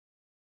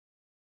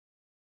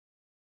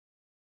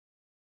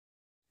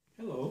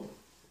Hello,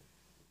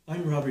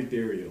 I'm Robert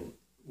Burial.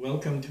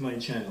 Welcome to my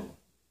channel.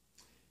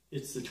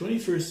 It's the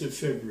 21st of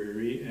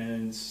February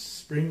and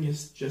spring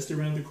is just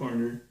around the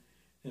corner,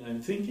 and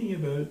I'm thinking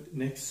about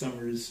next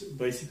summer's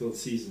bicycle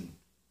season.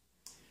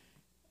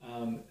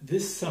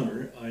 This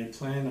summer I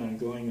plan on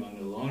going on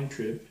a long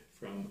trip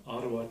from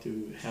Ottawa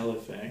to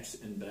Halifax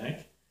and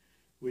back,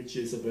 which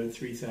is about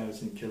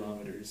 3,000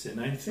 kilometers,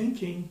 and I'm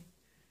thinking,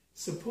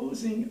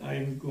 supposing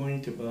I'm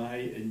going to buy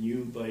a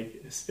new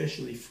bike,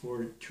 especially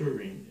for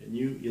touring, a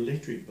new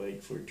electric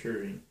bike for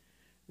touring,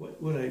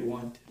 what would I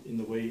want in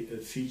the way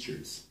of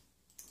features?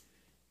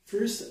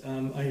 First,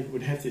 I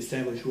would have to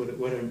establish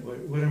what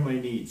are my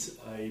needs.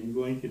 I'm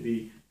going to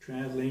be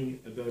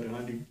traveling about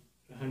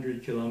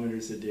 100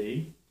 kilometers a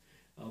day.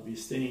 I'll be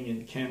staying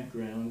in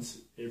campgrounds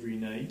every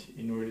night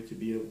in order to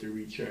be able to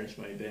recharge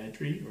my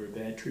battery or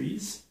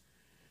batteries.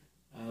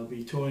 I'll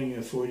be towing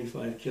a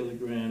 45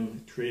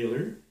 kilogram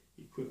trailer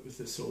equipped with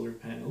a solar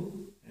panel,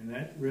 and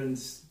that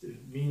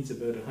means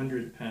about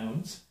 100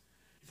 pounds.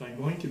 If I'm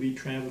going to be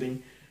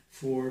traveling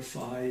 4,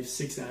 5,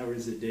 6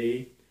 hours a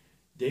day,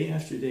 day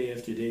after day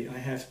after day, I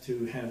have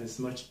to have as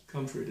much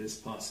comfort as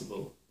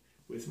possible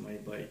with my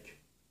bike.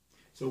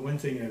 So one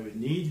thing I would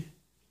need,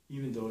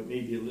 even though it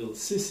may be a little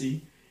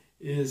sissy,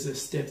 is a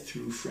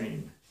step-through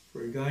frame.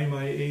 For a guy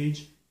my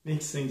age, it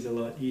makes things a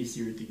lot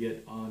easier to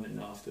get on and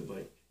off the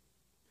bike.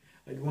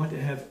 I'd want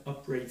to have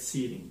upright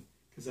seating,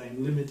 because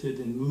I'm limited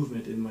in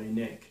movement in my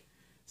neck.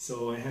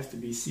 So I have to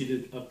be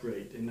seated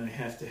upright, and I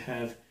have to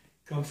have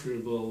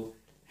comfortable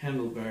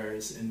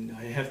handlebars, and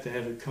I have to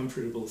have a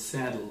comfortable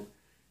saddle,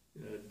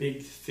 a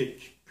big,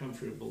 thick,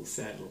 comfortable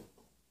saddle.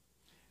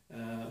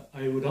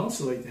 I would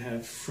also like to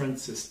have front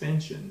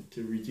suspension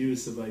to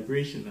reduce the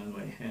vibration on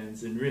my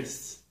hands and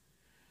wrists.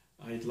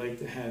 I'd like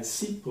to have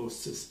seat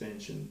post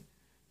suspension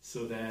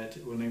so that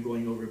when I'm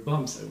going over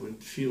bumps, I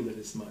wouldn't feel it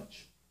as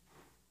much.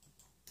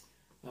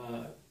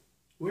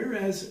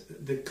 Whereas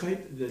the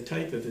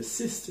type of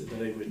assist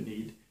that I would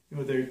need,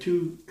 there are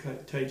two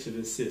types of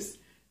assist.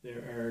 There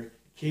are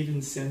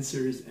cadence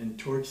sensors and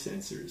torque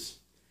sensors.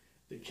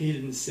 The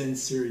cadence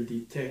sensor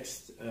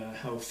detects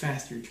how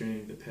fast you're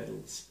turning the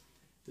pedals.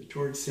 The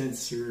torque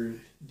sensor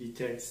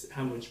detects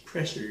how much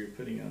pressure you're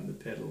putting on the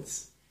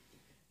pedals.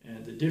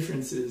 And the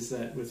difference is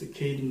that with the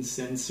cadence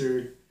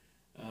sensor,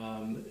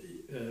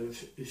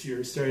 if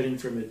you're starting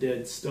from a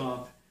dead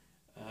stop,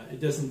 it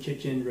doesn't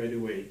kick in right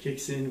away. It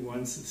kicks in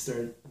once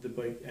the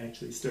bike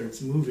actually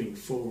starts moving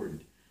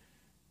forward.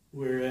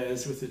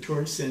 Whereas with the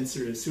torque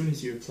sensor, as soon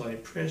as you apply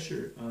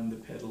pressure on the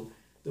pedal,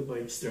 the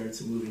bike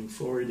starts moving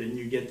forward, and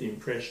you get the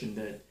impression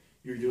that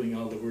you're doing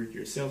all the work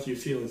yourself. You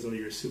feel as though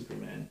you're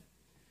Superman.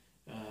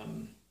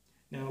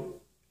 Now,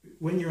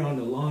 when you're on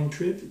a long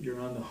trip,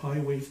 you're on the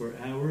highway for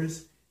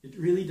hours, it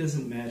really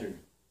doesn't matter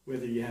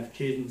whether you have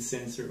cadence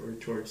sensor or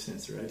torque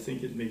sensor. I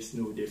think it makes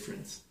no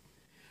difference.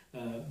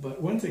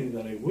 But one thing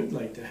that I would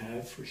like to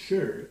have for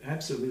sure,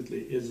 absolutely,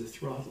 is a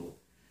throttle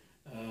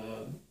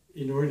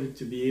in order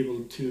to be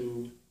able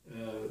to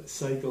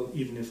cycle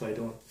even if I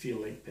don't feel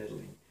like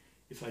pedaling.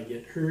 If I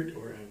get hurt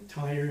or I'm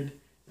tired,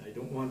 I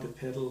don't want to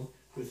pedal,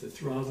 with the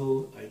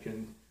throttle I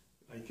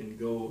can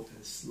go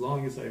as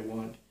long as I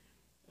want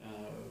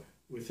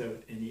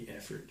without any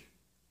effort.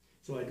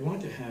 So I'd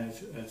want to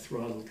have a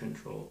throttle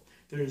control.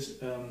 There's,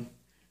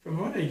 from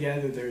what I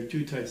gather, there are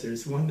two types.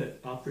 There's one that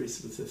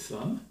operates with the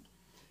thumb.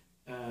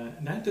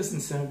 And that doesn't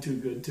sound too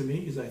good to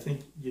me, because I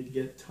think you'd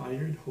get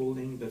tired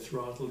holding the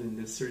throttle in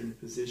a certain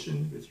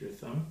position with your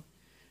thumb.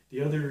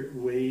 The other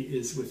way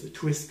is with the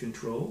twist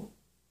control.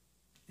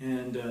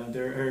 And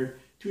there are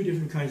two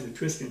different kinds of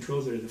twist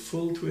controls. There's the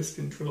full twist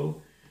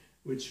control,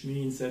 which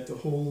means that the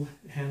whole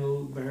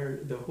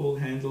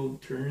handle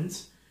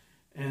turns.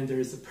 And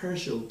there's the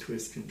partial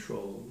twist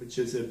control, which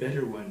is a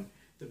better one.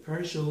 The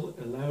partial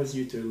allows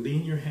you to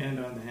lean your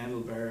hand on the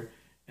handlebar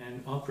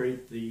and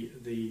operate the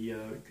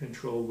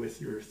control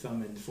with your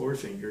thumb and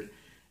forefinger,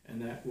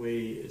 and that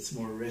way it's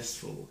more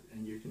restful,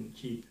 and you can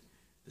keep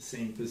the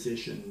same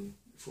position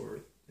for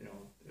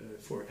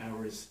for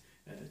hours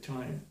at a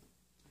time.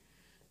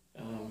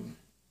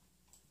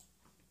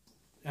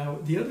 Now,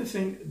 the other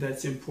thing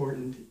that's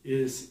important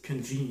is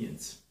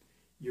convenience.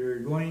 You're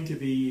going to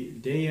be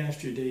day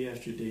after day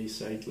after day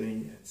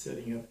cycling and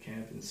setting up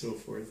camp and so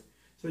forth,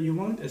 so you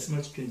want as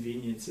much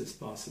convenience as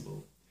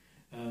possible.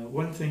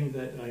 One thing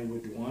that I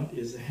would want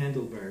is a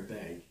handlebar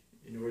bag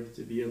in order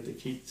to be able to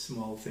keep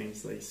small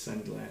things like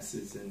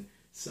sunglasses and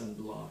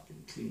sunblock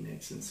and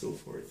Kleenex and so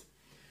forth.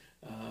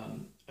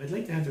 I'd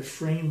like to have a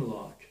frame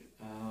lock.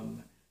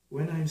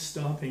 When I'm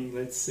stopping,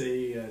 let's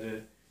say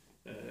at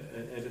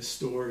a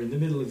store in the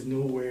middle of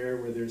nowhere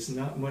where there's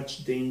not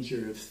much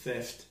danger of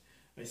theft,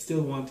 I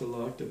still want to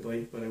lock the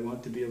bike, but I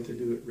want to be able to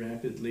do it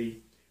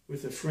rapidly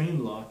with a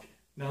frame lock.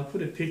 And I'll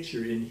put a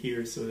picture in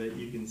here so that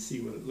you can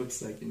see what it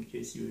looks like in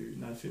case you're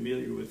not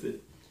familiar with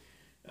it.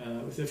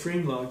 With a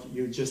frame lock,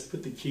 you just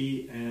put the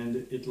key and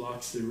it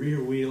locks the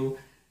rear wheel,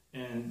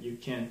 and you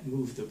can't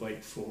move the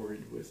bike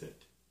forward with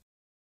it.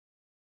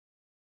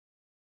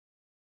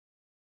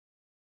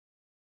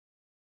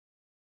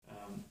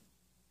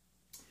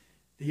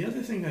 The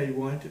other thing I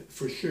want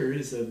for sure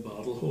is a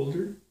bottle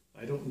holder.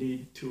 I don't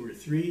need 2 or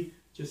 3,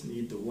 just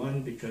need the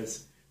one,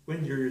 because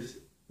when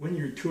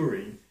you're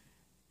touring,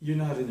 you're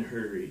not in a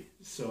hurry.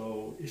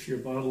 So if your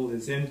bottle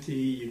is empty,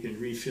 you can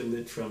refill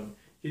it from,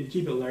 you can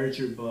keep a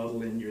larger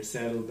bottle in your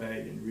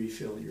saddlebag and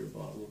refill your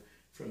bottle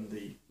from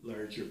the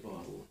larger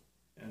bottle.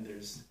 And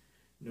there's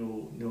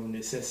no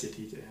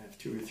necessity to have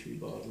 2 or 3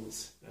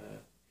 bottles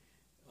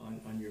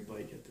on your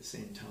bike at the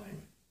same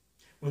time.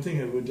 One thing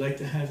I would like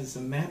to have is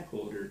a map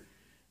holder.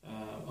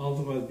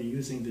 Although I'll be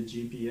using the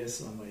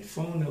GPS on my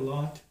phone a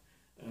lot,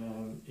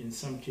 in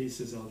some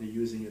cases I'll be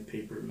using a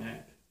paper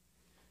map.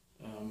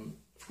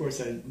 Of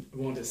course, I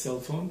want a cell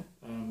phone.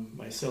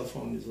 My cell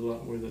phone is a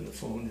lot more than a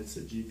phone. It's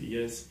a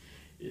GPS.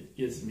 It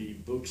gives me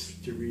books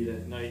to read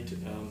at night.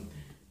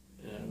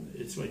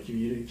 It's my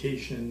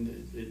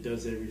communication. It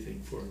does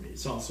everything for me.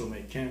 It's also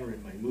my camera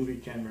and my movie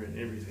camera and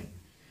everything.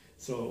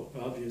 So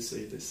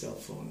obviously the cell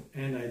phone.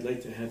 And I'd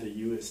like to have a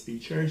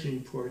USB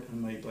charging port on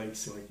my bike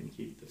so I can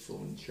keep the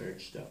phone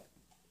charged up.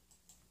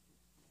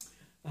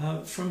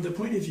 From the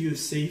point of view of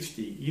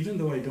safety, even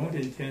though I don't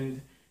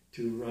intend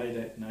to ride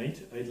at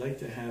night, I'd like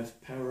to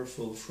have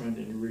powerful front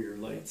and rear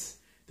lights.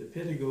 The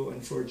Pedego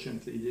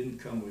unfortunately didn't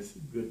come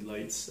with good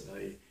lights.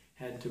 I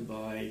had to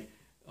buy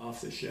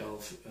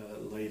off-the-shelf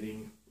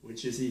lighting,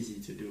 which is easy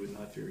to do and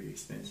not very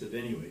expensive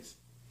anyways.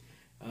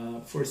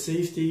 For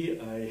safety,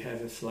 I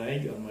have a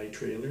flag on my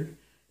trailer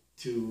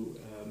to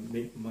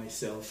make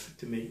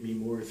me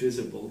more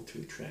visible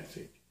to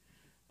traffic.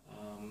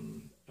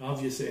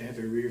 Obviously, I have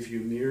a rear view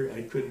mirror. I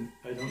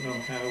don't know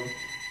how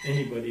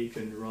anybody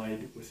can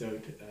ride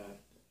without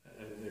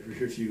a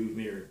rear view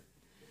mirror.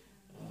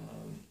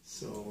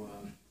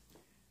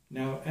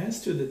 Now,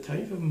 as to the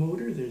type of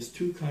motor, there's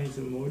 2 kinds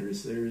of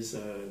motors. There's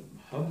a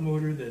hub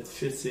motor that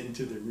fits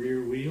into the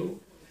rear wheel,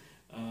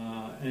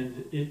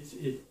 and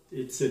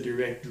it's a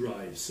direct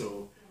drive,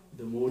 so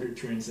the motor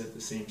turns at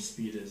the same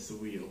speed as the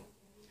wheel.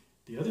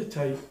 The other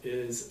type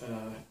is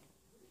a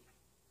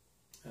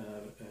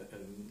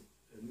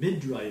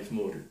mid-drive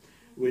motor,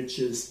 which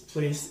is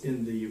placed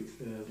in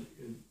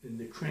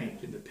the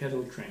crank, in the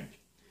pedal crank.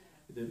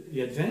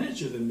 The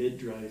advantage of the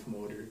mid-drive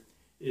motor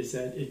is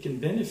that it can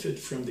benefit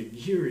from the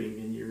gearing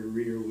in your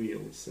rear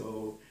wheel,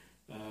 so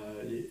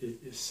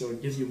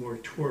it gives you more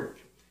torque.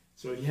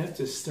 So you have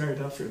to start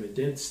off from a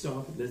dead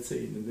stop, let's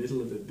say in the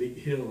middle of a big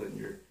hill, and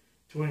you're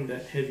towing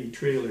that heavy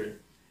trailer.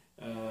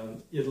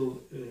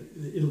 It'll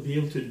be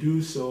able to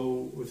do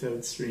so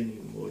without straining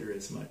the motor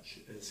as much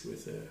as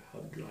with a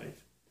hub drive.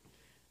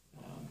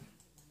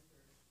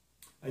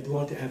 I'd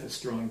want to have a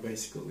strong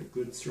bicycle, a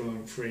good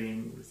strong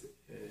frame with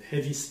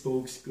heavy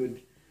spokes,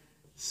 good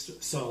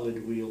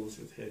solid wheels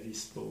with heavy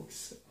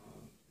spokes,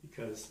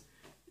 because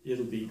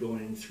it'll be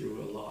going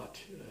through a lot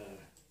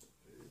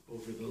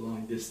over the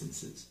long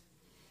distances.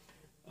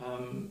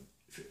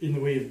 In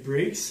the way of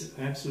brakes,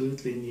 I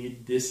absolutely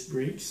need disc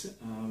brakes,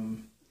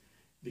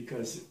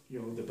 because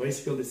the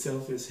bicycle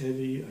itself is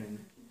heavy. I'm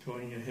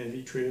towing a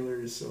heavy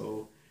trailer,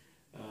 so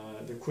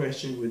the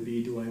question would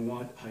be, do I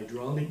want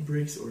hydraulic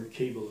brakes or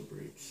cable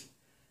brakes?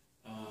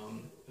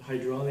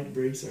 Hydraulic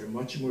brakes are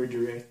much more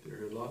direct.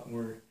 They're a lot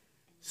more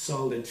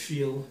solid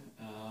feel,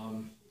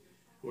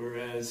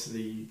 whereas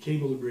the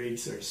cable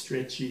brakes are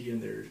stretchy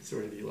and they're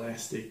sort of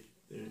elastic.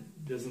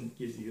 It doesn't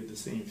give you the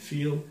same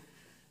feel.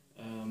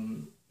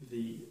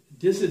 The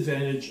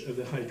disadvantage of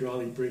the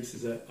hydraulic brakes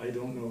is that I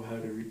don't know how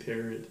to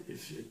repair it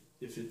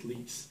if it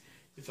leaks.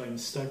 If I'm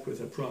stuck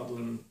with a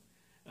problem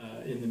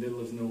in the middle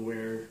of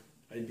nowhere,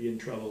 I'd be in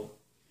trouble.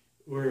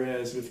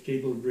 Whereas with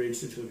cable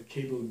brakes, if the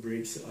cable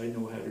breaks, I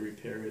know how to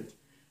repair it.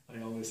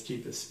 I always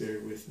keep a spare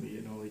with me.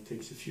 It only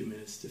takes a few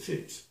minutes to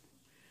fix.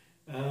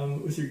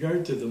 With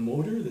regard to the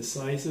motor, the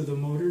size of the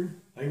motor,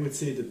 I would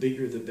say the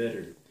bigger the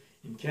better.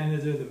 In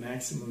Canada, the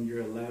maximum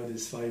you're allowed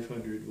is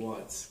 500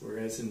 watts,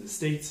 whereas in the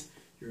States,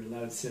 you're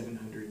allowed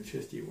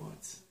 750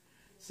 watts.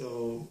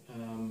 So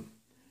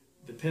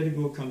the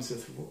Pedego comes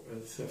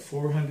with a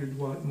 400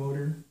 watt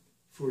motor,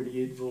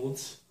 48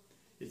 volts.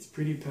 It's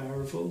pretty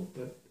powerful,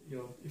 but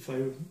if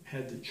I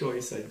had the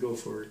choice, I'd go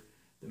for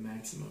the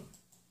maximum.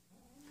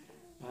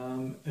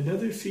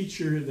 Another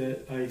feature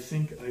that I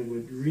think I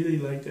would really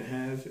like to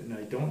have, and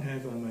I don't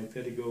have on my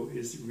Pedego,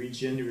 is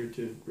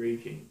regenerative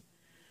braking.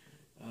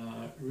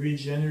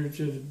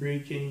 Regenerative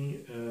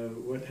braking,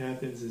 what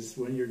happens is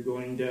when you're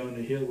going down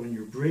a hill, when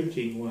you're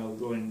braking while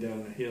going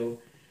down a hill,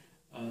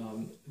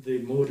 the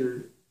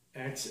motor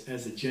acts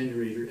as a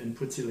generator and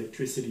puts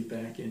electricity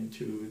back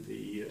into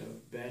the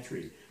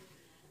battery.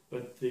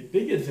 But the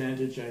big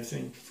advantage, I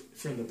think,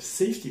 from the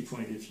safety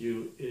point of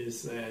view,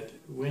 is that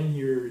when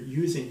you're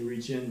using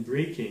regen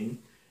braking,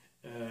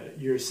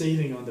 you're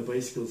saving on the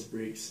bicycle's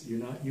brakes. You're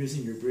not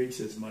using your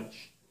brakes as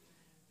much,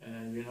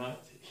 and you're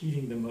not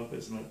heating them up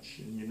as much,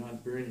 and you're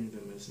not burning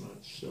them as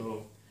much.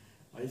 So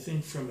I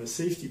think from a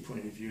safety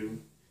point of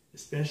view,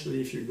 especially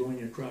if you're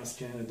going across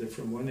Canada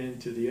from one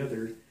end to the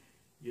other,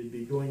 you'd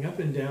be going up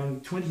and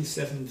down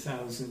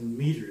 27,000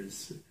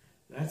 meters.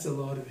 That's a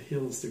lot of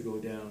hills to go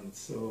down.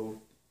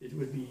 So it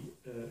would be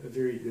a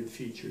very good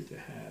feature to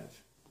have.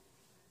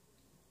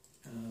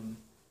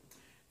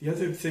 The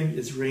other thing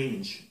is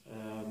range.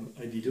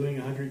 I'd be doing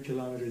 100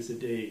 kilometers a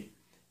day.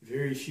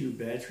 Very few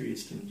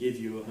batteries can give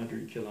you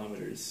 100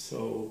 kilometers.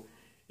 So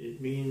it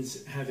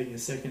means having a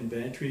second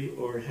battery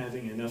or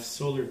having enough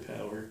solar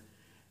power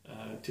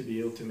to be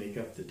able to make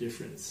up the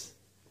difference.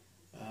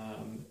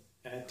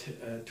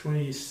 At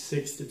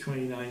 26 to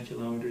 29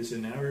 kilometers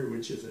an hour,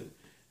 which is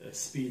a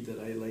speed that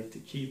I like to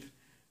keep,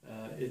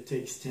 it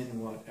takes 10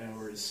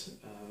 watt-hours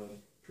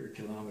per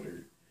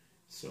kilometer.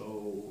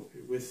 So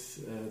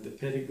with the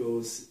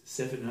Pedigo's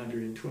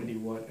 720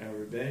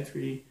 watt-hour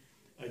battery,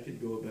 I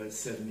could go about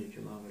 70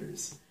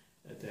 kilometers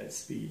at that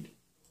speed.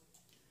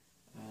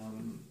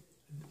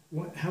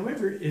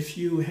 However, if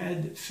you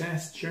had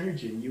fast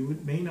charging, you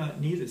may not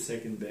need a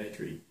second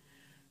battery.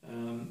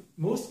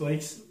 Most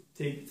bikes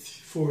take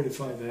 4 to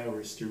 5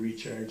 hours to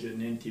recharge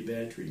an empty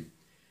battery,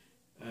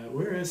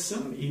 whereas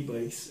some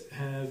e-bikes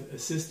have a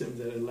system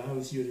that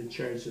allows you to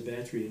charge the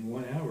battery in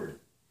 1 hour.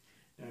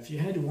 Now, if you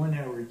had 1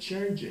 hour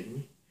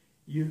charging,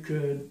 you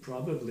could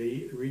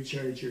probably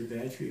recharge your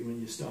battery when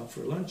you stop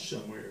for lunch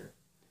somewhere.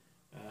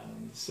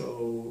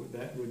 So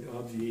that would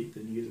obviate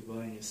the need of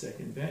buying a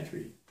second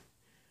battery.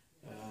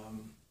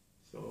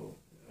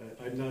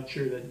 I'm not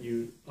sure that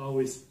you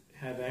always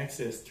have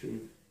access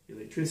to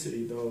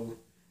electricity, though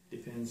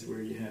depends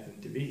where you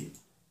happen to be.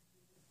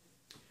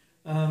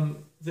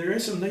 There are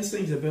some nice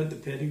things about the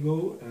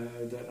Pedigo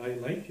that I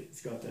like.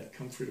 It's got that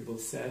comfortable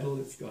saddle,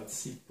 it's got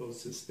seat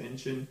post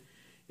suspension.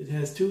 It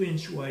has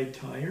 2-inch wide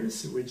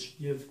tires, which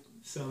give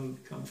some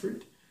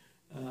comfort,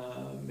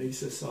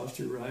 makes a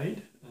softer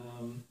ride.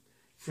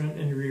 Front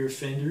and rear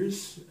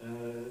fenders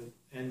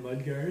and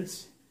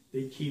mudguards,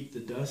 they keep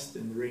the dust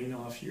and rain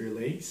off your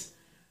legs.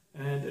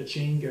 And a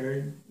chain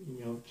guard,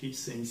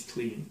 keeps things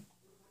clean.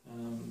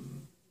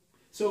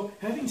 So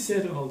having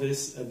said all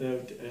this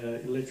about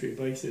electric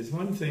bikes, there's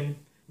one thing,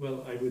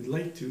 I would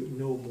like to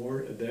know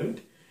more about,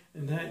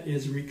 and that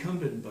is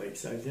recumbent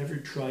bikes. I've never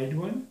tried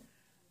one.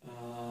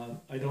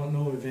 I don't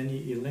know of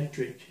any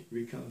electric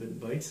recumbent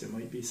bikes. There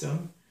might be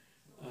some.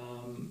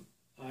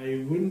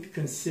 I wouldn't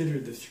consider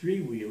the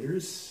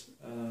three-wheelers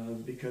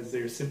because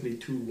they're simply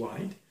too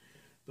wide,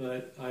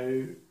 but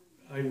I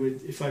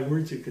would, if I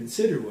were to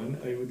consider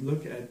one, I would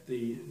look at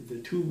the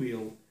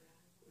two-wheel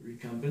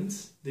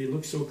recumbents. They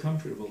look so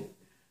comfortable.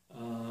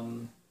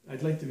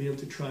 I'd like to be able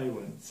to try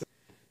one.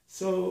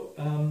 So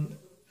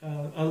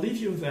I'll leave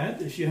you with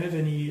that. If you have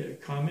any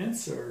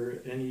comments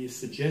or any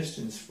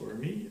suggestions for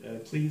me,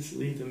 please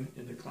leave them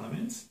in the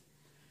comments.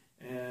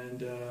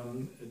 And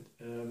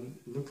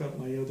look up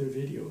my other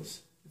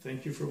videos.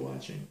 Thank you for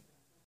watching.